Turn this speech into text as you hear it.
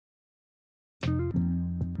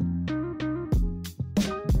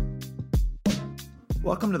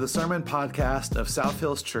Welcome to the Sermon Podcast of South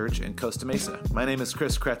Hills Church in Costa Mesa. My name is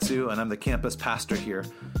Chris Kretzu, and I'm the campus pastor here.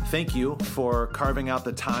 Thank you for carving out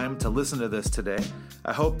the time to listen to this today.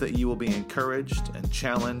 I hope that you will be encouraged and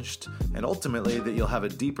challenged, and ultimately that you'll have a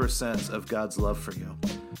deeper sense of God's love for you.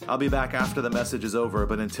 I'll be back after the message is over,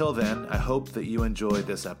 but until then, I hope that you enjoyed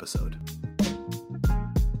this episode.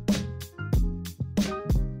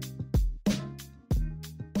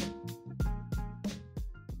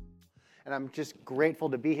 And I'm just grateful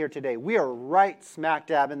to be here today. We are right smack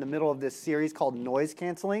dab in the middle of this series called Noise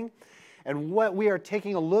Canceling. And what we are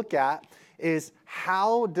taking a look at is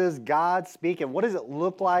how does God speak and what does it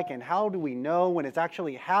look like and how do we know when it's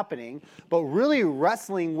actually happening? But really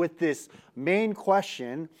wrestling with this main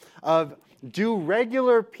question of do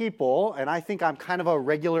regular people, and I think I'm kind of a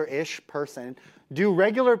regular-ish person, do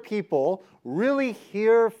regular people really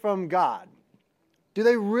hear from God? Do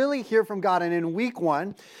they really hear from God? And in week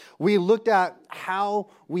 1, we looked at how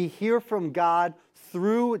we hear from God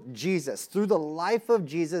through Jesus, through the life of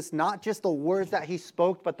Jesus, not just the words that he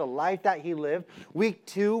spoke, but the life that he lived. Week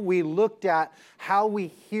 2, we looked at how we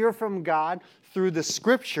hear from God through the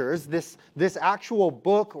scriptures, this actual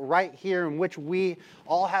book right here in which we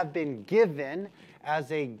all have been given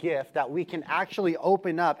as a gift that we can actually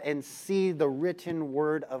open up and see the written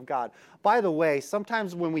word of God. By the way,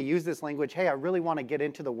 sometimes when we use this language, hey, I really want to get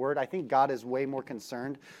into the word, I think God is way more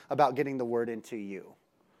concerned about getting the word into you.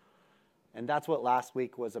 And that's what last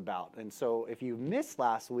week was about. And so if you missed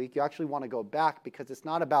last week, you actually want to go back because it's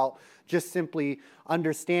not about just simply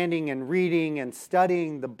understanding and reading and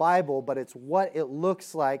studying the Bible, but it's what it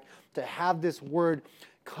looks like to have this word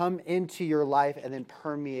come into your life and then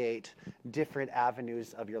permeate different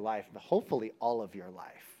avenues of your life, hopefully all of your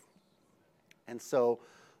life. And so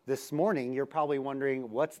this morning, you're probably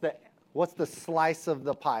wondering, what's the slice of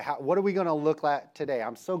the pie? What are we going to look at today?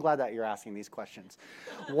 I'm so glad that you're asking these questions.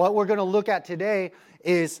 What we're going to look at today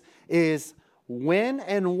is when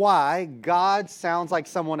and why God sounds like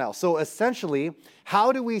someone else. So essentially,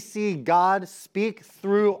 how do we see God speak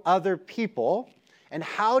through other people? And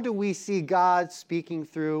how do we see God speaking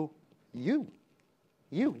through you?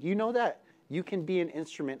 You know that you can be an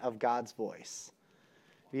instrument of God's voice.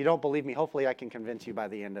 If you don't believe me, hopefully I can convince you by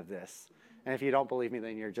the end of this. And if you don't believe me,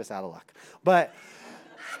 then you're just out of luck. But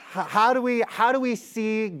how do we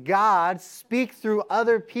see God speak through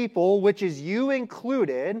other people, which is you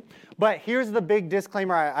included? But here's the big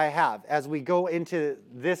disclaimer I have as we go into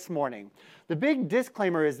this morning. The big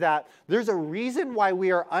disclaimer is that there's a reason why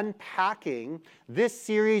we are unpacking this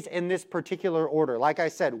series in this particular order. Like I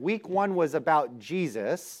said, week 1 was about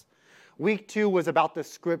Jesus. Week 2 was about the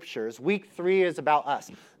scriptures. Week 3 is about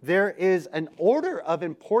us. There is an order of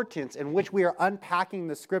importance in which we are unpacking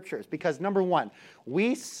the scriptures because, number 1,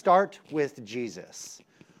 we start with Jesus.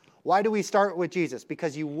 Why do we start with Jesus?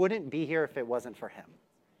 Because you wouldn't be here if it wasn't for him.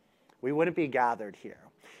 We wouldn't be gathered here.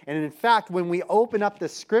 And in fact, when we open up the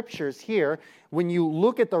scriptures here, when you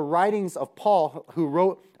look at the writings of Paul, who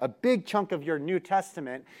wrote a big chunk of your New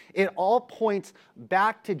Testament, it all points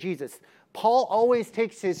back to Jesus. Paul always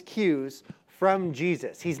takes his cues from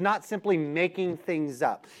Jesus. He's not simply making things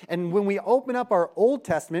up. And when we open up our Old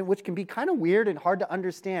Testament, which can be kind of weird and hard to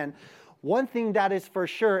understand, one thing that is for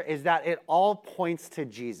sure is that it all points to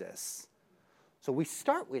Jesus. So we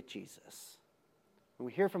start with Jesus. When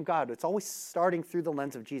we hear from God, it's always starting through the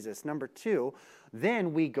lens of Jesus. Number 2,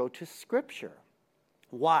 then we go to Scripture.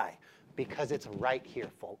 Why? Because it's right here,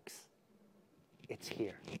 folks. It's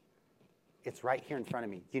here. It's right here in front of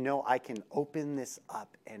me. You know, I can open this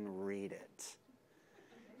up and read it.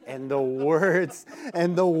 And the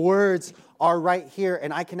words are right here.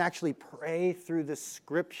 And I can actually pray through the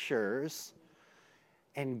Scriptures.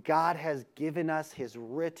 And God has given us his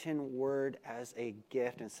written word as a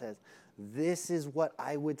gift and says, this is what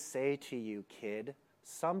I would say to you, kid.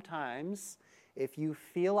 Sometimes, if you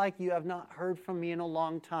feel like you have not heard from me in a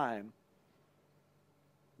long time,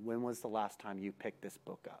 when was the last time you picked this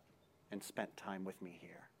book up and spent time with me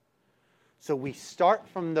here? So we start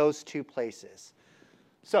from those two places.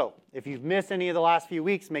 So if you've missed any of the last few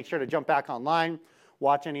weeks, make sure to jump back online,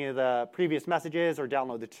 watch any of the previous messages, or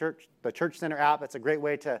download the Church Center app. It's a great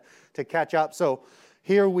way to catch up. So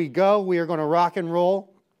here we go. We are going to rock and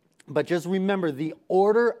roll. But just remember the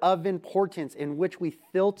order of importance in which we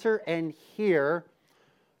filter and hear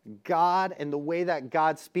God and the way that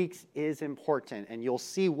God speaks is important. And you'll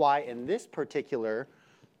see why in this particular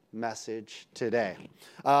message today.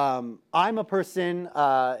 I'm a person,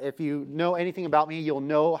 if you know anything about me, you'll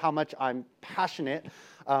know how much I'm passionate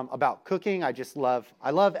about cooking. I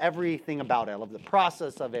love everything about it. I love the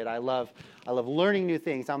process of it. I love learning new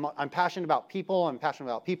things. I'm passionate about people. I'm passionate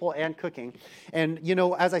about people and cooking. And,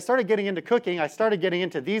 as I started getting into cooking, I started getting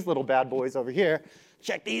into these little bad boys over here.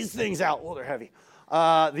 Check these things out. Oh, they're heavy.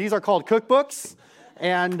 These are called cookbooks.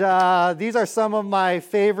 And these are some of my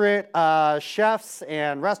favorite chefs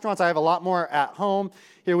and restaurants. I have a lot more at home.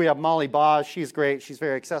 Here we have Molly Boz. She's great. She's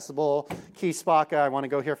very accessible. Key Spaka. I want to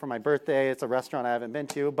go here for my birthday. It's a restaurant I haven't been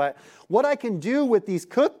to. But what I can do with these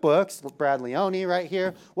cookbooks, Brad Leone right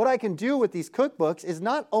here, what I can do with these cookbooks is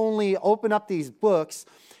not only open up these books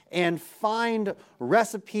and find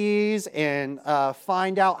recipes and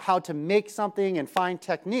find out how to make something and find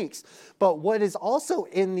techniques, but what is also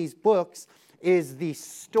in these books is the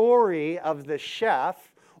story of the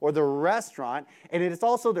chef or the restaurant, and it is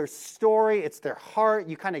also their story, it's their heart.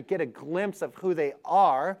 You kind of get a glimpse of who they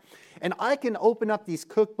are. And I can open up these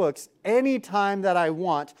cookbooks anytime that I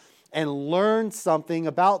want and learn something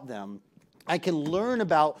about them. I can learn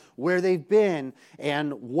about where they've been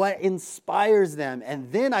and what inspires them.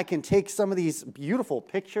 And then I can take some of these beautiful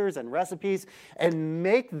pictures and recipes and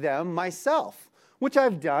make them myself, which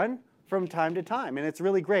I've done from time to time. And it's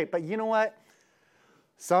really great. But you know what?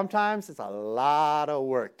 Sometimes it's a lot of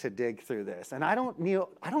work to dig through this. And I don't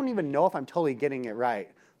even know if I'm totally getting it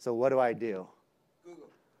right. So what do? Google.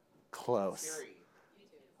 Close. Siri.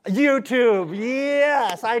 YouTube.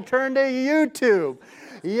 Yes, I turned to YouTube.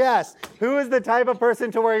 Yes. Who is the type of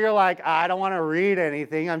person to where you're like, I don't want to read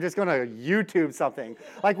anything. I'm just going to YouTube something.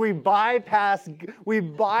 Like we bypass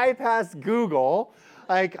Google.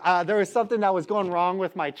 Like there was something that was going wrong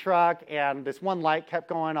with my truck, and this one light kept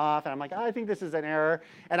going off, and I'm like, I think this is an error.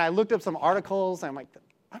 And I looked up some articles, and I'm like,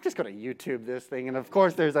 I'm just going to YouTube this thing. And of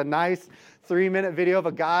course, there's a nice 3-minute video of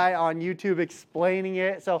a guy on YouTube explaining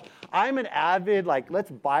it. So I'm an avid,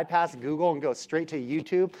 let's bypass Google and go straight to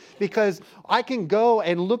YouTube, because I can go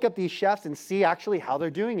and look up these chefs and see actually how they're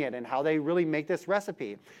doing it and how they really make this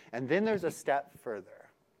recipe. And then there's a step further.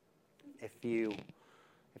 If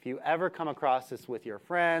you ever come across this with your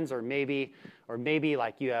friends, or maybe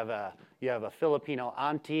like you have a Filipino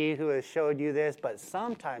auntie who has showed you this, but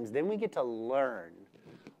sometimes then we get to learn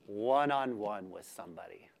one-on-one with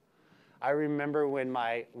somebody. I remember when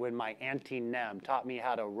my Auntie Nem taught me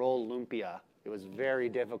how to roll lumpia. It was very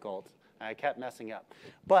difficult, and I kept messing up.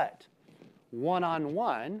 But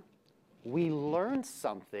one-on-one, we learn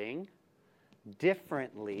something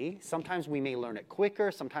differently. Sometimes we may learn it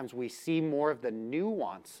quicker. Sometimes we see more of the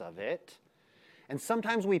nuance of it. And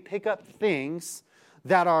sometimes we pick up things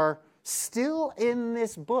that are still in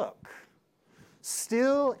this book,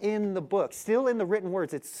 still in the book, still in the written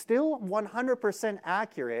words. It's still 100%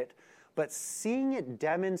 accurate, but seeing it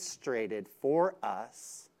demonstrated for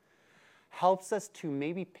us helps us to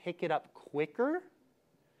maybe pick it up quicker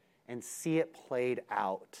and see it played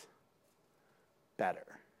out better.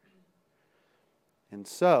 And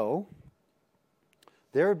so,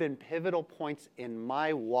 there have been pivotal points in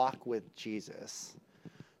my walk with Jesus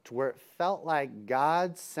to where it felt like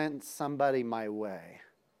God sent somebody my way.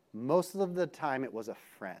 Most of the time it was a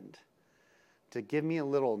friend to give me a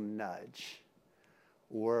little nudge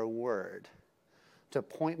or a word to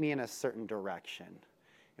point me in a certain direction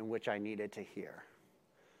in which I needed to hear.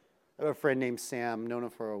 I have a friend named Sam, known him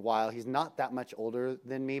for a while. He's not that much older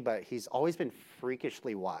than me, but he's always been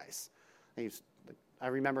freakishly wise. I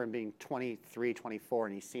remember him being 23, 24,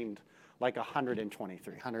 and he seemed like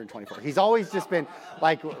 123, 124. He's always just been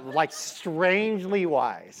like strangely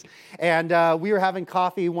wise. And we were having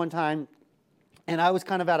coffee one time, and I was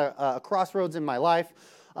kind of at a crossroads in my life.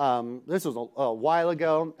 This was a while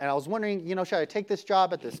ago, and I was wondering, should I take this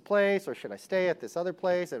job at this place, or should I stay at this other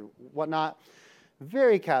place, and whatnot?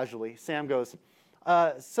 Very casually, Sam goes,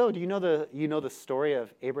 so do you know the story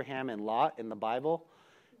of Abraham and Lot in the Bible?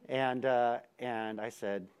 And I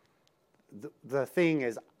said, the thing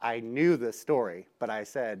is, I knew the story, but I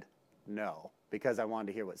said no, because I wanted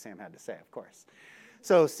to hear what Sam had to say, of course.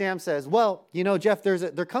 So Sam says, well, Jeff,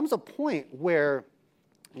 there comes a point where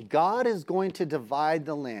God is going to divide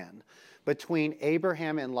the land between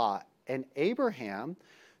Abraham and Lot. And Abraham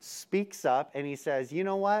speaks up and he says, you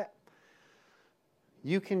know what?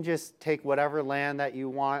 You can just take whatever land that you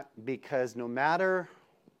want, because no matter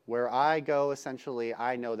where I go, essentially,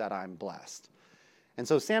 I know that I'm blessed. And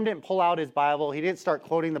so Sam didn't pull out his Bible. He didn't start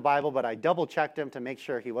quoting the Bible, but I double-checked him to make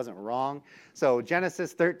sure he wasn't wrong. So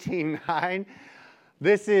Genesis 13:9,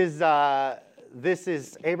 this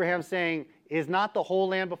is Abraham saying, is not the whole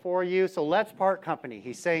land before you? So let's part company.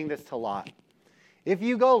 He's saying this to Lot. If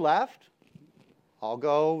you go left, I'll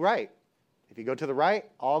go right. If you go to the right,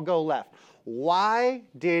 I'll go left. why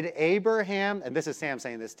did Abraham, and this is Sam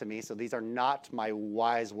saying this to me, so these are not my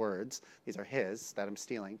wise words. These are his that I'm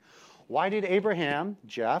stealing. Why did Abraham,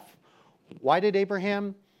 Jeff, why did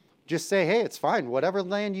Abraham just say, hey, it's fine, whatever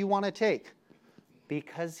land you want to take?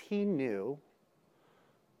 Because he knew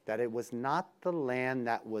that it was not the land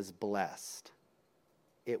that was blessed.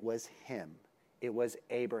 It was him. It was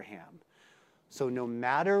Abraham. So no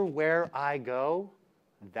matter where I go,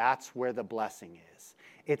 that's where the blessing is.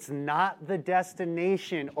 It's not the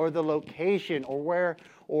destination or the location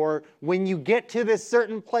or when you get to this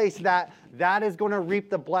certain place that is going to reap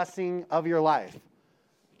the blessing of your life.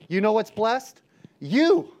 You know what's blessed?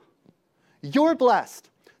 You. You're blessed.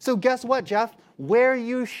 So guess what, Jeff? Where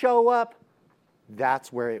you show up,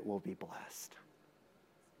 that's where it will be blessed.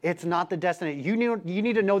 It's not the destination. You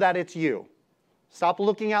need to know that it's you. Stop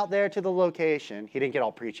looking out there to the location. He didn't get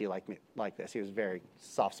all preachy like this. He was very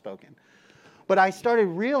soft-spoken. But I started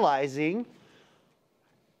realizing,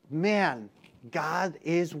 man, God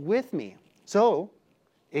is with me. So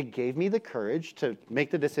it gave me the courage to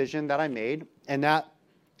make the decision that I made. And that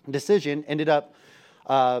decision ended up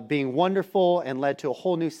being wonderful and led to a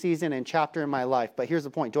whole new season and chapter in my life. But here's the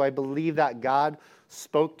point. Do I believe that God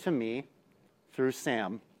spoke to me through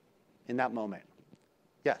Sam in that moment?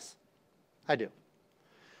 Yes, I do.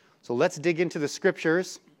 So let's dig into the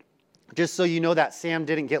scriptures, just so you know that Sam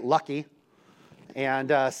didn't get lucky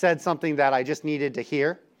and said something that I just needed to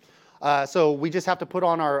hear. So we just have to put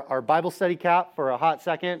on our Bible study cap for a hot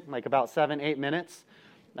second, like about 7-8 minutes.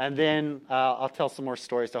 And then I'll tell some more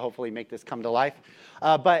stories to hopefully make this come to life.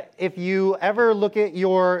 But if you ever look at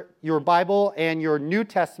your Bible and your New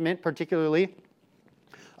Testament particularly,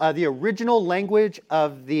 the original language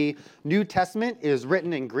of the New Testament is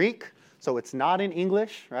written in Greek. So it's not in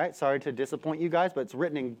English, right? Sorry to disappoint you guys, but it's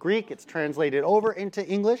written in Greek. It's translated over into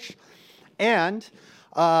English. And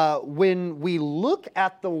when we look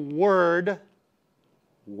at the word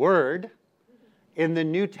in the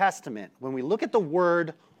New Testament, when we look at the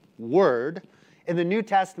word in the New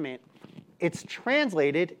Testament, it's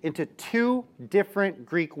translated into two different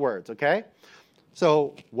Greek words, okay?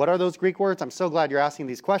 So what are those Greek words? I'm so glad you're asking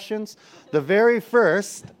these questions. The very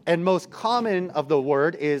first and most common of the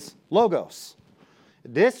word is logos.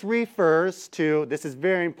 This refers to, this is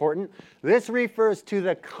very important, this refers to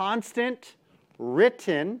the constant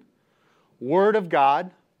written Word of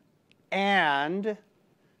God and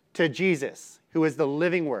to Jesus, who is the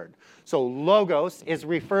living Word. So logos is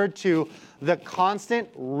referred to the constant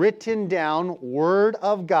written down Word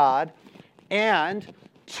of God and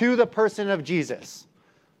to the person of Jesus.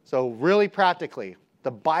 So really practically,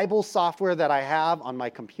 the Bible software that I have on my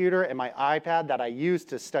computer and my iPad that I use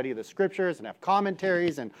to study the scriptures and have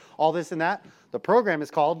commentaries and all this and that, the program is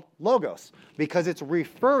called Logos because it's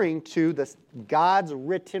referring to God's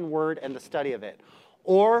written word and the study of it.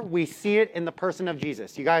 Or we see it in the person of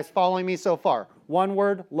Jesus. You guys following me so far? One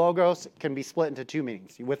word, Logos, can be split into two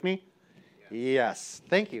meanings. You with me? Yes.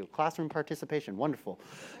 Thank you. Classroom participation. Wonderful.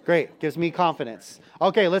 Great. Gives me confidence.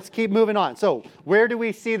 Okay, let's keep moving on. So where do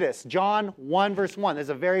we see this? John 1 verse 1. This is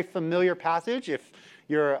a very familiar passage. If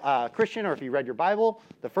you're a Christian or if you read your Bible,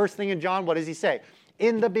 the first thing in John, what does he say?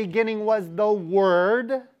 In the beginning was the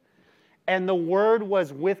Word, and the Word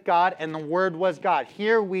was with God, and the Word was God.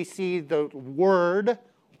 Here we see the Word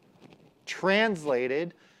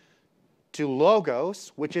translated to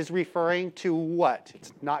Logos, which is referring to what?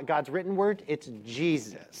 It's not God's written word, it's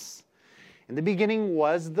Jesus. In the beginning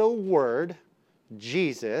was the Word,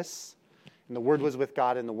 Jesus, and the Word was with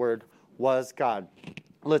God, and the Word was God.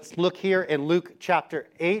 Let's look here in Luke chapter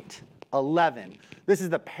 8:11. This is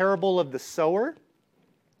the parable of the sower.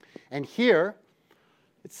 And here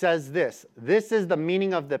it says this. This is the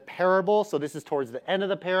meaning of the parable. So this is towards the end of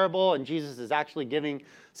the parable, and Jesus is actually giving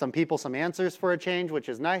some people some answers for a change, which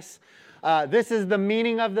is nice. This is the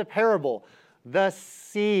meaning of the parable. The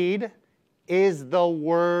seed is the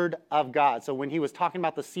word of God. So when he was talking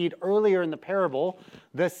about the seed earlier in the parable,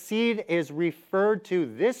 the seed is referred to.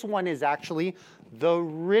 This one is actually the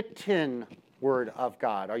written word of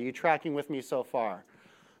God. Are you tracking with me so far?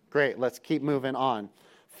 Great. Let's keep moving on.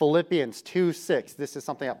 Philippians 2:6. This is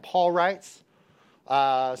something that Paul writes.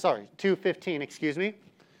 2:15, excuse me.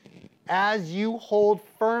 As you hold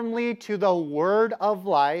firmly to the word of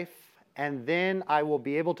life, and then I will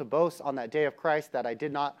be able to boast on that day of Christ that I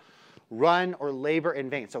did not run or labor in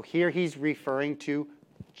vain. So here he's referring to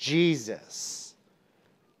Jesus.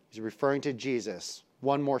 He's referring to Jesus.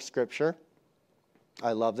 One more scripture.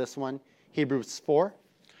 I love this one. Hebrews 4,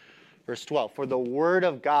 verse 12. For the word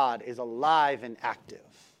of God is alive and active.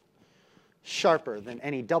 sharper than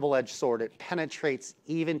any double-edged sword. It penetrates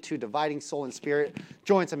even to dividing soul and spirit,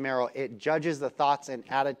 joints and marrow. It judges the thoughts and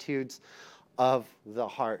attitudes of the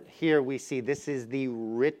heart. Here we see this is the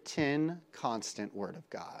written constant word of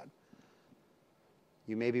God.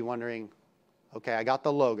 You may be wondering, okay, I got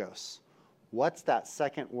the logos. What's that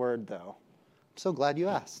second word, though? I'm so glad you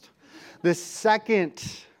asked. The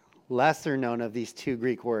second lesser known of these two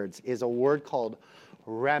Greek words is a word called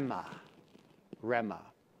rhema,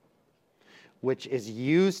 which is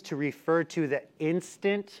used to refer to the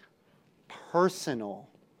instant, personal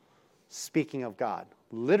speaking of God,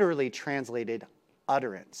 literally translated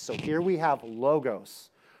utterance. So here we have logos,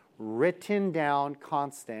 written down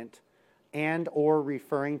constant and or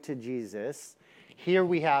referring to Jesus. Here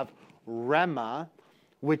we have rhema,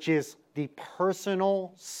 which is the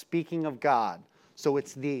personal speaking of God. So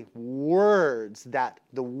it's the words that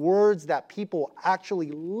people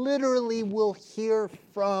actually literally will hear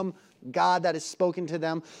from God that is spoken to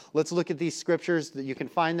them. Let's look at these scriptures. That you can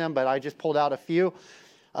find them, but I just pulled out a few.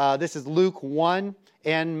 This is Luke 1.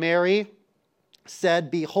 And Mary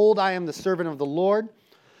said, "Behold, I am the servant of the Lord.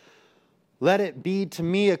 Let it be to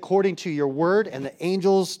me according to your word." And the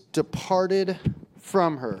angels departed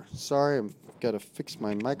from her. Sorry, I've got to fix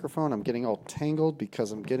my microphone. I'm getting all tangled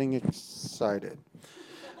because I'm getting excited.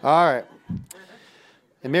 All right.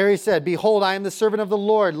 And Mary said, "Behold, I am the servant of the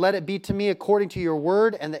Lord. Let it be to me according to your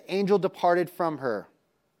word." And the angel departed from her.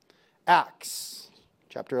 Acts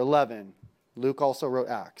chapter 11. Luke also wrote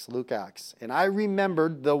Acts. Luke Acts. "And I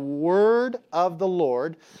remembered the word of the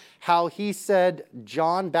Lord, how he said,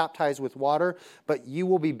 John baptized with water, but you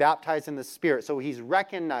will be baptized in the Spirit." So he's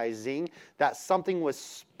recognizing that something was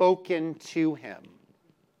spoken to him.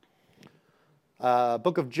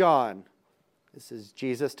 Book of John. This is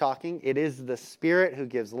Jesus talking. "It is the Spirit who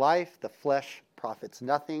gives life. The flesh profits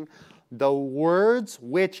nothing. The words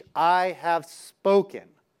which I have spoken,"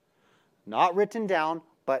 not written down,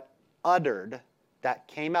 but uttered, that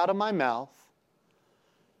came out of my mouth.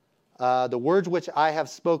 "The words which I have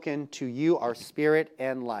spoken to you are spirit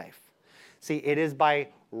and life." See, it is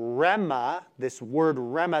by rhema, this word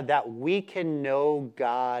rhema, that we can know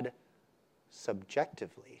God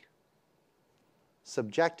subjectively.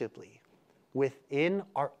 Subjectively. Within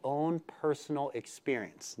our own personal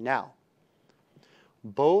experience. Now,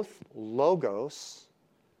 both logos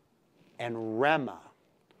and rhema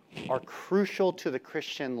are crucial to the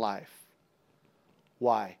Christian life.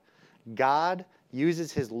 Why? God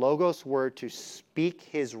uses his logos word to speak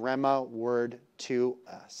his rhema word to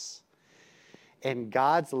us. And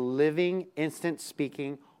God's living, instant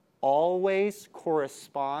speaking always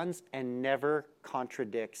corresponds and never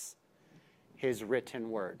contradicts his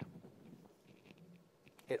written word.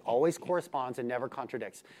 It always corresponds and never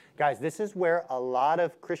contradicts. Guys, this is where a lot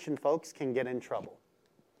of Christian folks can get in trouble.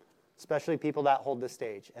 Especially people that hold the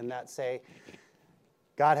stage and that say,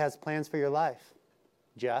 God has plans for your life,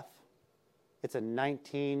 Jeff. It's a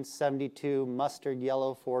 1972 mustard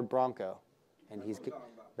yellow Ford Bronco. And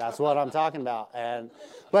that's what I'm talking about.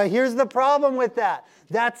 But here's the problem with that.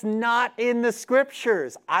 That's not in the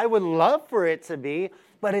scriptures. I would love for it to be,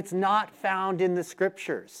 but it's not found in the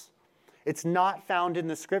scriptures. It's not found in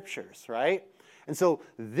the scriptures, right? And so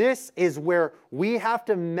this is where we have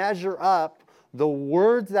to measure up the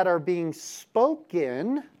words that are being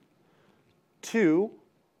spoken to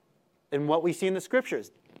and what we see in the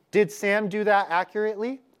scriptures. Did Sam do that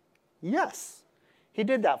accurately? Yes, he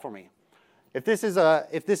did that for me. If this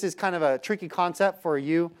is kind of a tricky concept for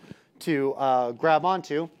you to grab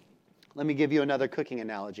onto, let me give you another cooking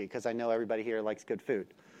analogy because I know everybody here likes good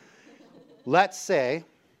food. Let's say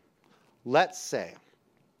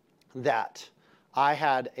that I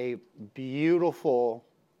had a beautiful,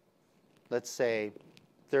 let's say,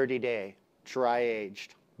 30-day,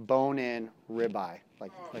 dry-aged, bone-in ribeye,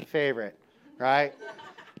 like my favorite, right?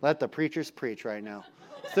 Let the preachers preach right now.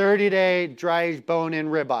 30-day, dry-aged, bone-in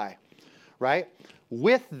ribeye, right?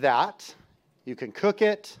 With that, you can cook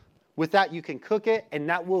it. And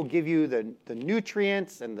that will give you the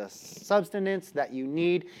nutrients and the substance that you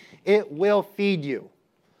need. It will feed you.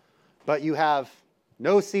 But you have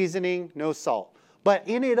no seasoning, no salt. But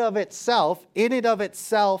in and of itself, it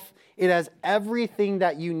has everything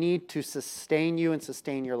that you need to sustain you and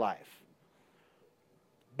sustain your life.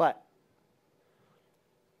 But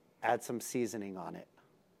add some seasoning on it.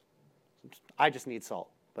 I just need salt,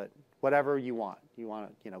 but whatever you want. You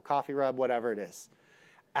want coffee rub, whatever it is.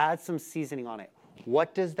 Add some seasoning on it.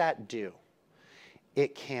 What does that do?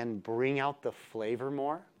 It can bring out the flavor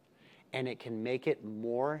more, and it can make it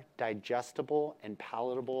more digestible and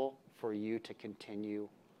palatable for you to continue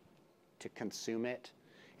to consume it.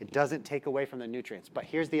 It doesn't take away from the nutrients. But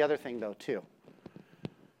here's the other thing, though, too.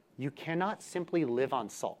 You cannot simply live on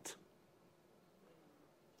salt.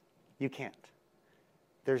 You can't.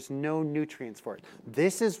 There's no nutrients for it.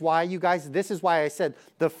 This is why, you guys, this is why I said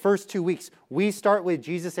the first 2 weeks, we start with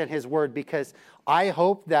Jesus and his word, because I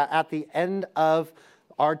hope that at the end of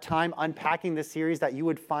our time unpacking this series that you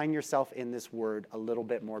would find yourself in this word a little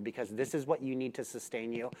bit more, because this is what you need to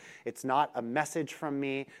sustain you. It's not a message from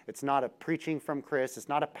me. It's not a preaching from Chris. It's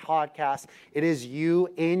not a podcast. It is you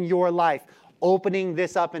in your life opening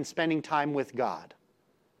this up and spending time with God.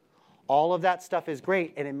 All of that stuff is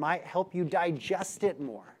great, and it might help you digest it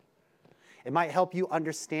more. It might help you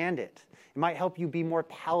understand it. It might help you be more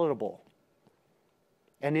palatable.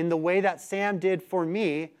 And in the way that Sam did for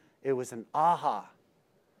me, it was an aha.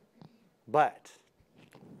 But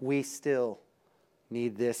we still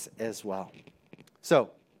need this as well.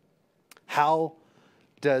 So, how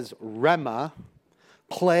does Rhema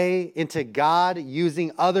play into God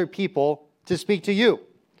using other people to speak to you?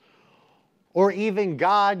 Or even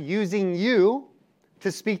God using you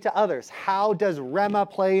to speak to others? How does Rhema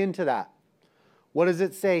play into that? What does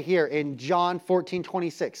it say here in John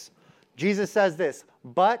 14:26? Jesus says this,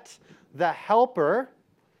 "But the Helper,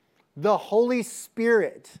 the Holy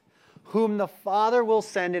Spirit, whom the Father will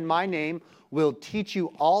send in my name, will teach you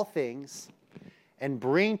all things and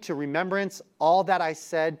bring to remembrance all that I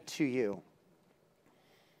said to you."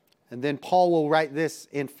 And then Paul will write this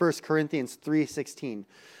in 1 Corinthians 3:16.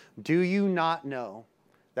 "Do you not know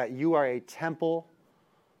that you are a temple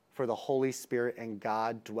for the Holy Spirit and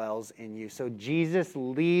God dwells in you?" So Jesus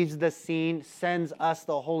leaves the scene, sends us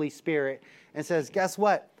the Holy Spirit, and says, guess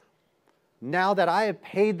what? Now that I have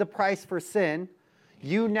paid the price for sin,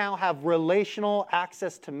 you now have relational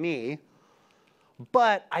access to me,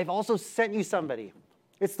 but I've also sent you somebody.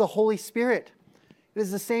 It's the Holy Spirit. It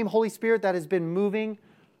is the same Holy Spirit that has been moving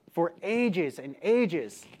for ages and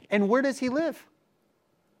ages. And where does he live?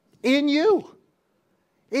 In you.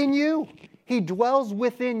 In you. He dwells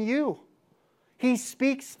within you. He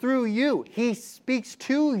speaks through you. He speaks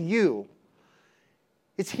to you.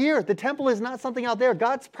 It's here. The temple is not something out there.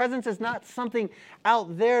 God's presence is not something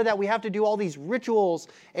out there that we have to do all these rituals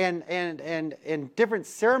and different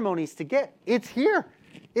ceremonies to get. It's here.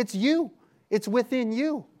 It's you. It's within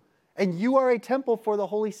you. And you are a temple for the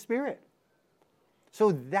Holy Spirit.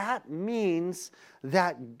 So that means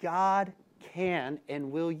that God can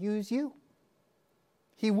and will use you.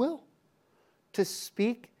 He will. To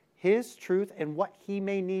speak his truth and what he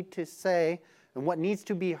may need to say and what needs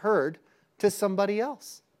to be heard to somebody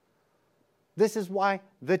else. This is why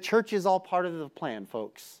the church is all part of the plan,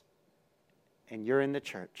 folks. And you're in the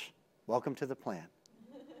church. Welcome to the plan.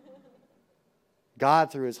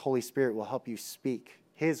 God, through his Holy Spirit, will help you speak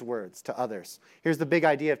his words to others. Here's the big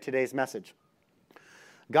idea of today's message.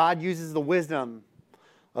 God uses the wisdom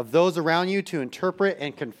of those around you to interpret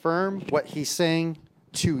and confirm what he's saying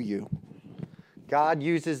to you. God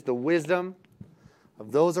uses the wisdom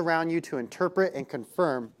of those around you to interpret and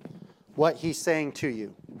confirm what he's saying to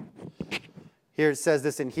you. Here it says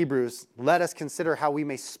this in Hebrews, "Let us consider how we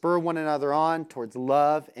may spur one another on towards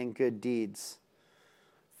love and good deeds."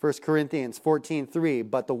 1 Corinthians 14:3,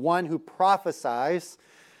 "But the one who prophesies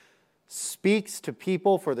speaks to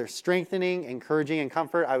people for their strengthening, encouraging, and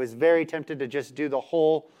comfort." I was very tempted to just do the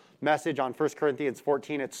whole message on 1 Corinthians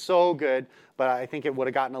 14. It's so good, but I think it would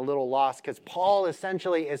have gotten a little lost because Paul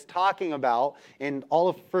essentially is talking about in all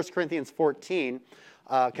of 1 Corinthians 14,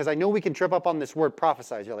 because I know we can trip up on this word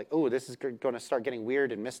prophesize. You're like, oh, this is going to start getting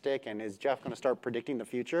weird and mystic, and is Jeff going to start predicting the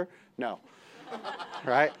future? No.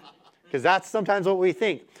 Right? Because that's sometimes what we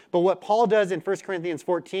think. But what Paul does in 1 Corinthians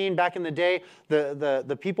 14, back in the day,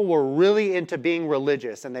 the people were really into being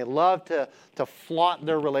religious, and they loved to flaunt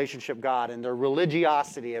their relationship with God and their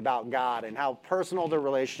religiosity about God and how personal their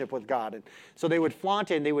relationship with God. And so they would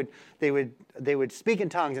flaunt it, and they would speak in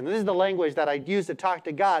tongues. And this is the language that I use to talk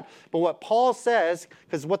to God. But what Paul says,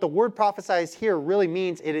 because what the word prophesies here really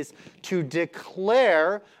means, it is to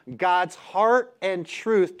declare God's heart and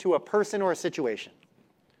truth to a person or a situation.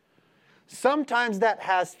 Sometimes that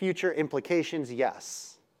has future implications,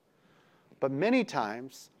 yes. But many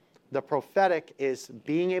times, the prophetic is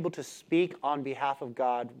being able to speak on behalf of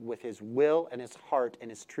God with his will and his heart and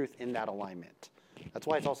his truth in that alignment. That's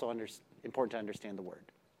why it's also important to understand the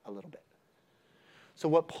word a little bit. So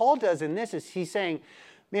what Paul does in this is he's saying,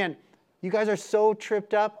 man, you guys are so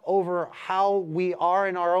tripped up over how we are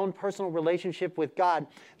in our own personal relationship with God.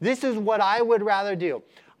 This is what I would rather do.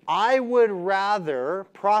 I would rather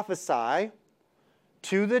prophesy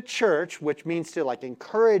to the church, which means to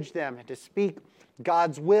encourage them and to speak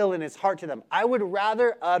God's will in his heart to them. I would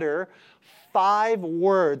rather utter 5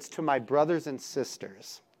 words to my brothers and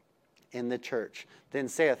sisters in the church than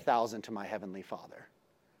say 1,000 to my Heavenly Father.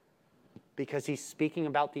 Because he's speaking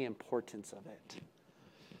about the importance of it.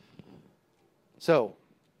 So,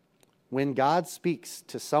 when God speaks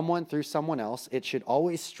to someone through someone else, it should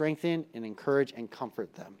always strengthen and encourage and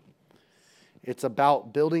comfort them. It's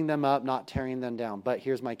about building them up, not tearing them down. But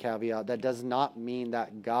here's my caveat. That does not mean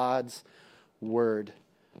that God's word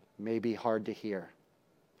may be hard to hear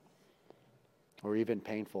or even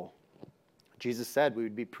painful. Jesus said we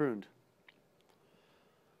would be pruned.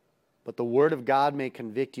 But the word of God may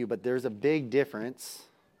convict you, but there's a big difference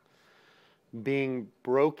being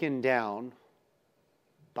broken down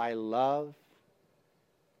by love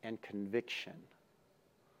and conviction,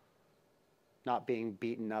 not being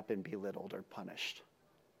beaten up and belittled or punished.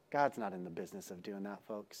 God's not in the business of doing that,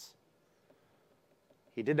 folks.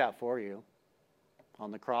 He did that for you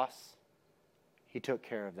on the cross. He took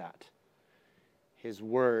care of that. His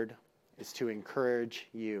word is to encourage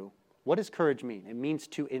you. What does courage mean? It means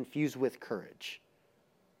to infuse with courage.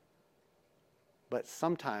 But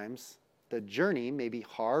sometimes the journey may be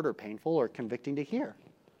hard or painful or convicting to hear.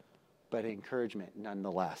 But encouragement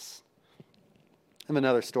nonetheless. I have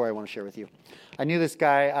another story I want to share with you. I knew this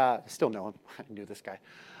guy, still know him. I knew this guy.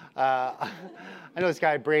 I know this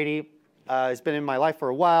guy, Brady. He's been in my life for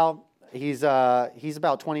a while. He's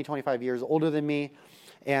about 20, 25 years older than me.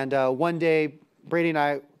 And one day, Brady and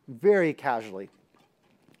I, very casually,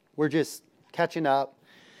 we're just catching up.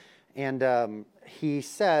 And he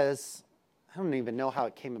says, I don't even know how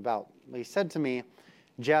it came about. But he said to me,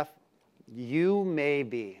 Jeff, you may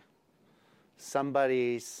be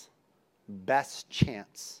somebody's best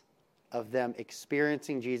chance of them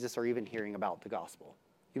experiencing Jesus or even hearing about the gospel.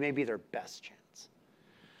 You may be their best chance.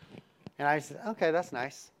 And I said, okay, that's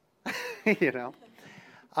nice. You know.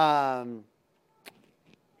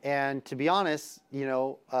 And to be honest, you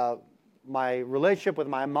know, my relationship with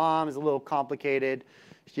my mom is a little complicated.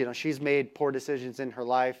 You know, she's made poor decisions in her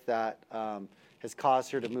life that has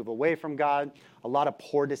caused her to move away from God. A lot of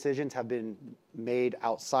poor decisions have been made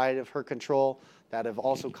outside of her control that have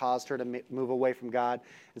also caused her to move away from God.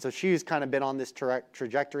 And so she's kind of been on this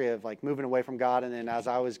trajectory of like moving away from God. And then as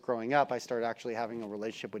I was growing up, I started actually having a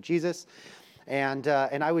relationship with Jesus. And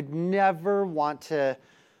I would never want to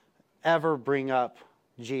ever bring up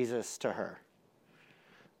Jesus to her.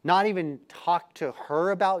 Not even talk to her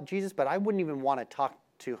about Jesus, but I wouldn't even want to talk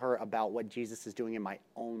to her about what Jesus is doing in my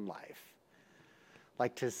own life.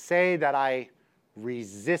 Like to say that I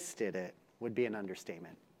resisted it would be an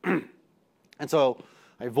understatement. And so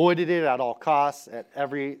I avoided it at all costs, at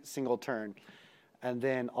every single turn. And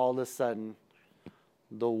then all of a sudden,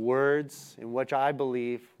 the words in which I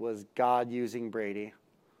believe was God using Brady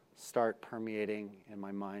start permeating in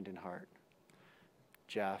my mind and heart.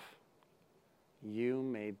 Jeff, you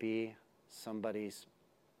may be somebody's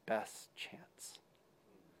best chance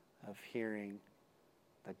of hearing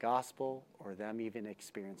the gospel or them even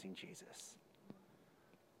experiencing Jesus.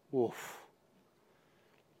 Oof.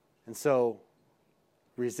 And so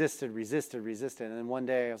resisted. And then one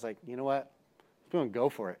day I was like, you know what? I'm going to go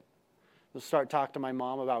for it. Let's start talking to my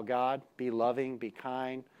mom about God. Be loving, be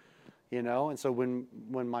kind, you know. And so when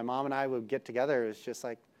my mom and I would get together, it was just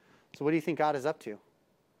like, so what do you think God is up to?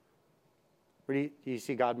 Do you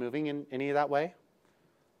see God moving in any of that way?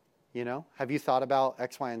 You know, have you thought about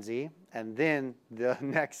X, Y, and Z? And then the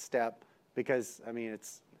next step, because, I mean,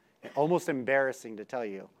 it's almost embarrassing to tell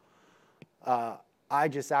you, I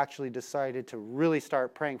just actually decided to really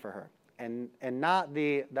start praying for her. And not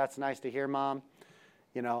that's nice to hear, Mom.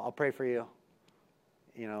 You know, I'll pray for you.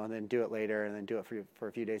 You know, and then do it later, and then do it for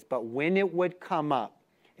a few days. But when it would come up,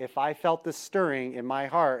 if I felt the stirring in my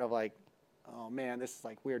heart of like, oh man, this is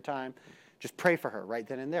like weird time, just pray for her right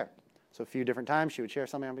then and there. So a few different times she would share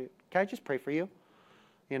something. I'd be, can I just pray for you?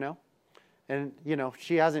 You know? And, you know,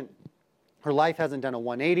 her life hasn't done a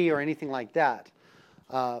 180 or anything like that.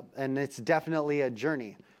 And it's definitely a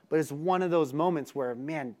journey. But it's one of those moments where,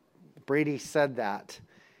 man, Brady said that.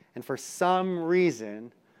 And for some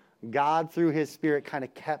reason, God, through his Spirit, kind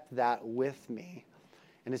of kept that with me.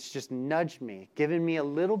 And it's just nudged me, given me a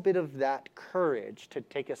little bit of that courage to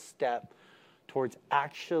take a step towards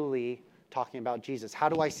actually talking about Jesus. How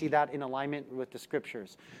do I see that in alignment with the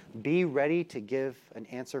scriptures? Be ready to give an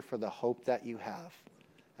answer for the hope that you have,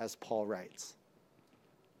 as Paul writes.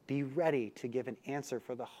 Be ready to give an answer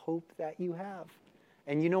for the hope that you have.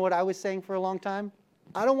 And you know what I was saying for a long time?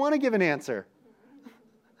 I don't want to give an answer.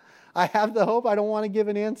 I have the hope. I don't want to give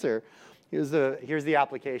an answer. Here's the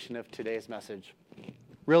application of today's message.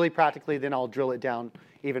 really practically, then I'll drill it down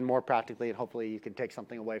even more practically, and hopefully you can take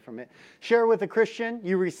something away from it. Share with a Christian.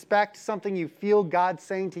 You respect something you feel God's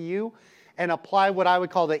saying to you, and apply what I would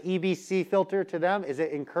call the EBC filter to them. Is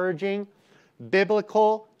it encouraging,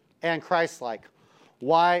 biblical, and Christ-like?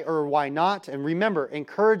 Why or why not? And remember,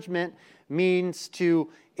 encouragement means to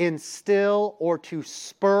instill or to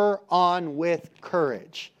spur on with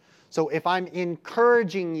courage. So if I'm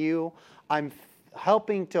encouraging you, I'm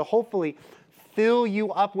helping to hopefully fill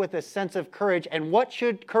you up with a sense of courage. And what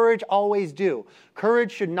should courage always do? Courage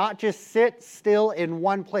should not just sit still in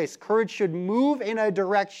one place. Courage should move in a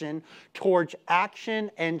direction towards action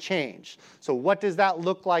and change. So what does that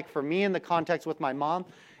look like for me in the context with my mom?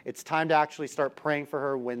 It's time to actually start praying for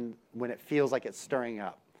her when it feels like it's stirring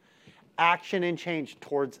up. Action and change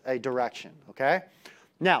towards a direction, okay?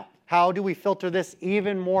 Now, how do we filter this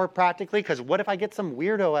even more practically? Because what if I get some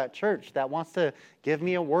weirdo at church that wants to give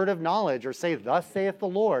me a word of knowledge or say, thus saith the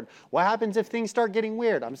Lord? What happens if things start getting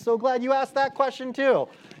weird? I'm so glad you asked that question too.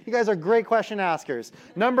 You guys are great question askers.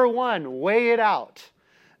 Number one, weigh it out.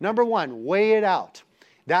 Number one, weigh it out.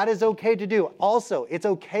 That is okay to do. Also, it's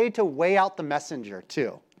okay to weigh out the messenger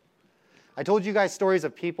too. I told you guys stories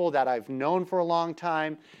of people that I've known for a long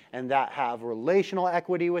time and that have relational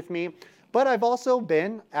equity with me. But I've also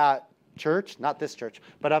been at church, not this church,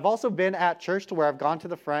 but I've also been at church to where I've gone to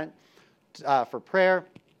the front for prayer,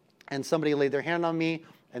 and somebody laid their hand on me,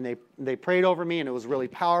 and they prayed over me, and it was really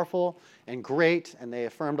powerful and great, and they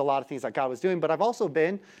affirmed a lot of things that God was doing. But I've also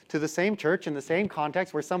been to the same church in the same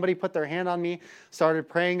context where somebody put their hand on me, started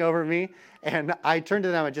praying over me, and I turned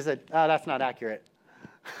to them and just said, oh, that's not accurate.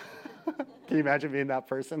 Can you imagine being that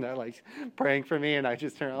person? They're like praying for me, and I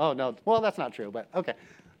just turn, oh, no, well, that's not true, but okay.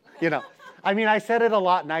 I mean, I said it a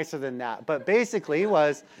lot nicer than that, but basically,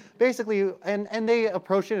 and they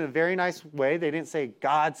approached it in a very nice way. They didn't say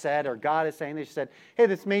God said or God is saying. They just said, hey,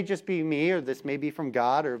 this may just be me, or this may be from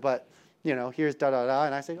God, but here's da-da-da.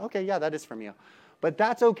 And I say, okay, yeah, that is from you. But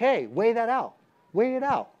that's okay. Weigh that out. Weigh it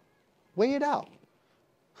out. Weigh it out.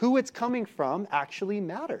 Who it's coming from actually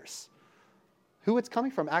matters. Who it's coming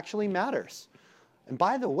from actually matters. And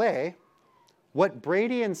by the way, what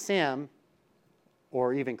Brady and Sam,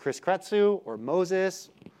 or even Chris Kretsu or Moses,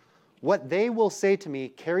 what they will say to me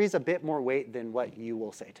carries a bit more weight than what you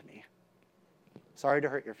will say to me. Sorry to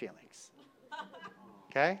hurt your feelings.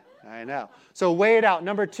 Okay? I know. So weigh it out.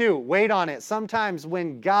 Number two, wait on it. Sometimes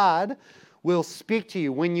when God will speak to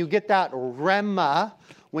you, when you get that rhema,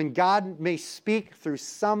 when God may speak through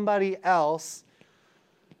somebody else,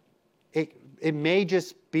 it may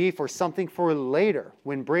just be for something for later.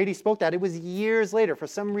 When Brady spoke that, it was years later. For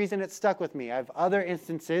some reason, it stuck with me. I have other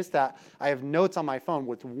instances that I have notes on my phone.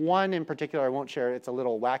 With one in particular, I won't share it. It's a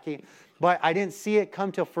little wacky. But I didn't see it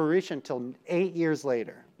come to fruition until 8 years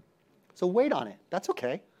later. So wait on it. That's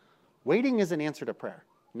okay. Waiting is an answer to prayer.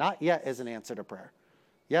 Not yet is an answer to prayer.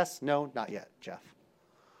 Yes, no, not yet, Jeff.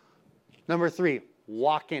 Number three,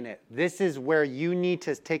 walk in it. This is where you need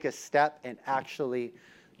to take a step and actually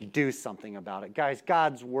do something about it. Guys,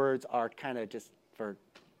 God's words are kind of just for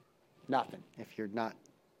nothing if you're not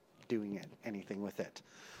doing anything with it.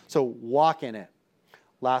 So walk in it.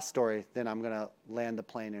 Last story, then I'm going to land the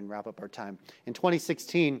plane and wrap up our time. In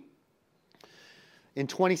 2016,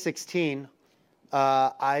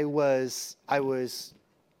 I was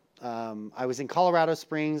in Colorado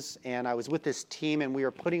Springs, and I was with this team, and we were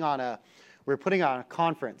putting on a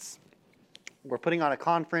conference. We're putting on a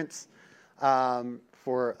conference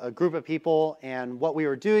for a group of people, and what we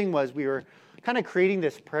were doing was we were kind of creating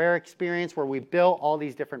this prayer experience where we built all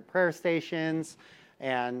these different prayer stations,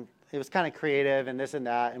 and it was kind of creative and this and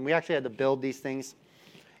that, and we actually had to build these things.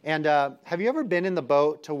 And have you ever been in the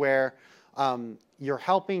boat to where you're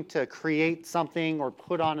helping to create something or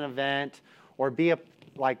put on an event or be a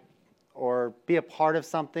part of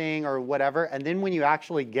something or whatever, and then when you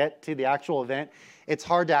actually get to the actual event, it's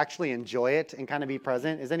hard to actually enjoy it and kind of be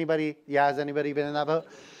present? Has anybody been in that boat?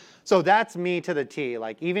 So that's me to the T.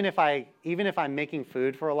 Like even if I'm making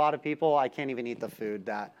food for a lot of people, I can't even eat the food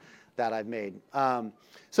that I've made.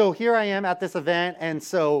 So here I am at this event, and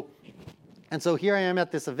so here I am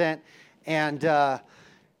at this event, and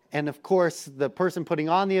of course the person putting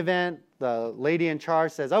on the event, the lady in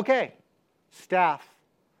charge, says, "Okay, staff,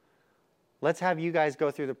 let's have you guys go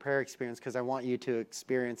through the prayer experience because I want you to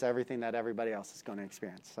experience everything that everybody else is going to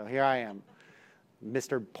experience." So here I am,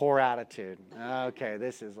 Mr. Poor Attitude. Okay,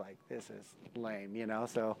 this is lame,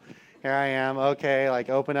 So here I am. Okay,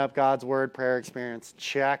 open up God's Word, prayer experience.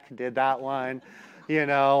 Check, did that one.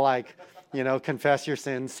 confess your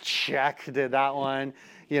sins, check, did that one.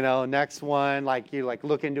 Next one, you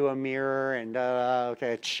look into a mirror and,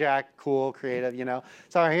 okay, check, cool, creative,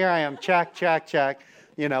 So here I am, check,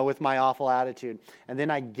 with my awful attitude. And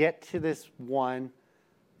then I get to this one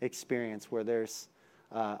experience where there's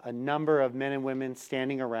a number of men and women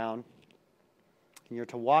standing around, and you're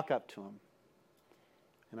to walk up to them.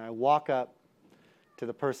 And I walk up to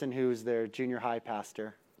the person who's their junior high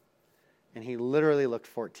pastor, and he literally looked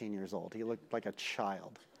 14 years old. He looked like a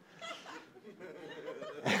child.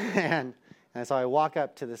 and so I walk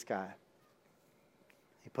up to this guy.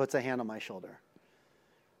 He puts a hand on my shoulder.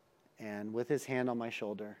 And with his hand on my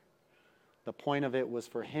shoulder, the point of it was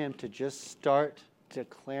for him to just start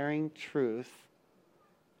declaring truth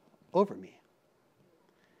over me.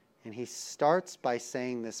 And he starts by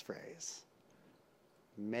saying this phrase,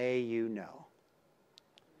 "May you know."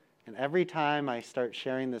 And every time I start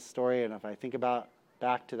sharing this story, and if I think about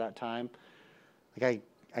back to that time, I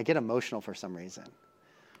get emotional for some reason.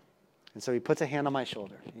 And so he puts a hand on my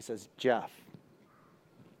shoulder. He says, "Jeff,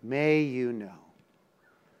 may you know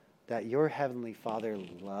that your Heavenly Father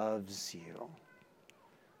loves you.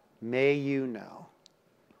 May you know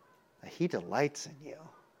that He delights in you.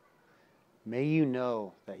 May you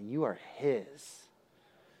know that you are His.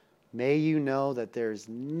 May you know that there's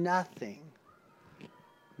nothing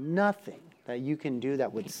that you can do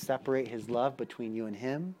that would separate His love between you and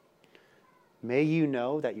Him. May you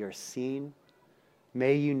know that you're seen.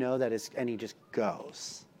 May you know that and he just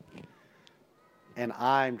goes. And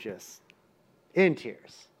I'm just in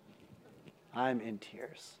tears. I'm in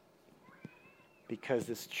tears. Because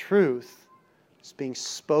this truth is being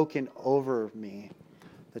spoken over me.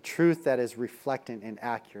 The truth that is reflectant and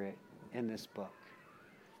accurate in this book.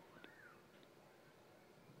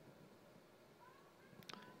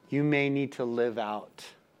 You may need to live out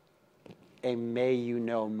a may you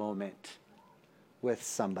know moment with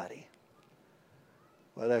somebody.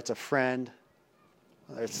 Whether it's a friend,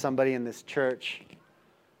 whether it's somebody in this church,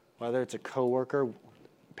 whether it's a coworker.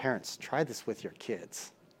 Parents, try this with your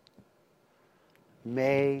kids.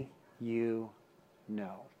 May you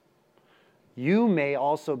know. You may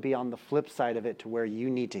also be on the flip side of it to where you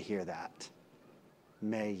need to hear that.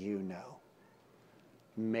 May you know.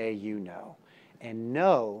 May you know. And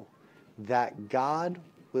know that God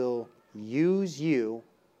will use you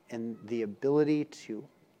in the ability to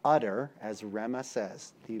utter, as Rema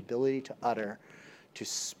says, the ability to utter, to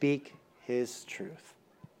speak His truth.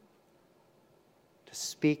 To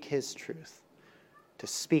speak His truth. To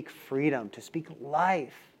speak freedom, to speak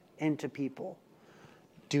life into people.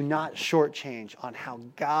 Do not shortchange on how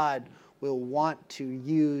God will want to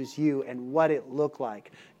use you and what it looked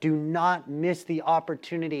like. Do not miss the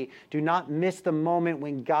opportunity. Do not miss the moment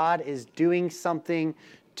when God is doing something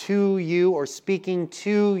to you or speaking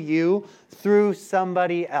to you through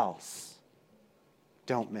somebody else.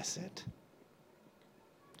 Don't miss it.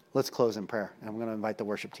 Let's close in prayer, and I'm going to invite the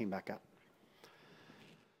worship team back up.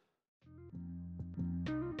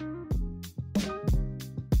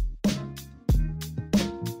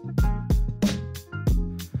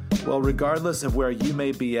 Well, regardless of where you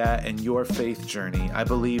may be at in your faith journey, I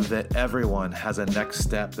believe that everyone has a next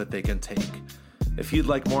step that they can take. If you'd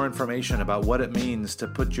like more information about what it means to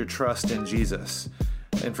put your trust in Jesus,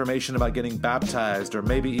 information about getting baptized, or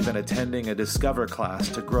maybe even attending a Discover class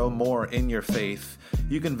to grow more in your faith,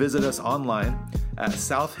 you can visit us online at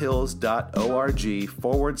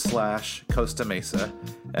southhills.org/Costa Mesa,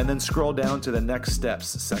 and then scroll down to the Next Steps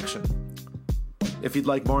section. If you'd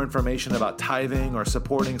like more information about tithing or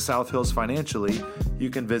supporting South Hills financially,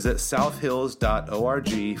 you can visit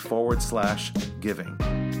southhills.org/giving.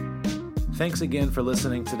 Thanks again for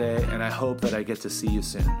listening today, and I hope that I get to see you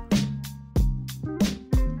soon.